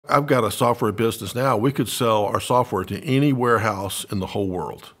I've got a software business now. We could sell our software to any warehouse in the whole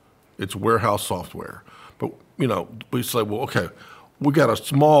world. It's warehouse software. But, you know, we say, well, okay, we got a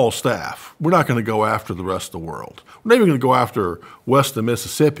small staff. We're not going to go after the rest of the world. We're not even going to go after west of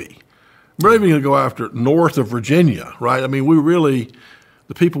Mississippi. We're not even going to go after north of Virginia, right? I mean,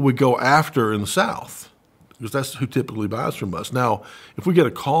 the people we go after in the South, because that's who typically buys from us. Now, if we get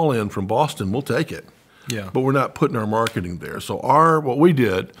a call in from Boston, we'll take it. Yeah. But we're not putting our marketing there. So what we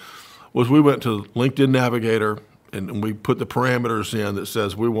did was we went to LinkedIn Navigator and we put the parameters in that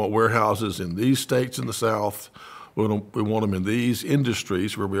says we want warehouses in these states in the South. We want them in these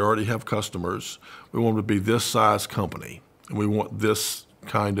industries where we already have customers. We want them to be this size company, and we want this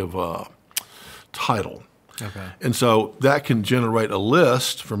kind of title. Okay. And so that can generate a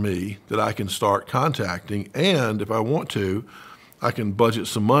list for me that I can start contacting, and if I want to, I can budget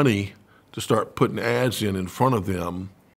some money to start putting ads in front of them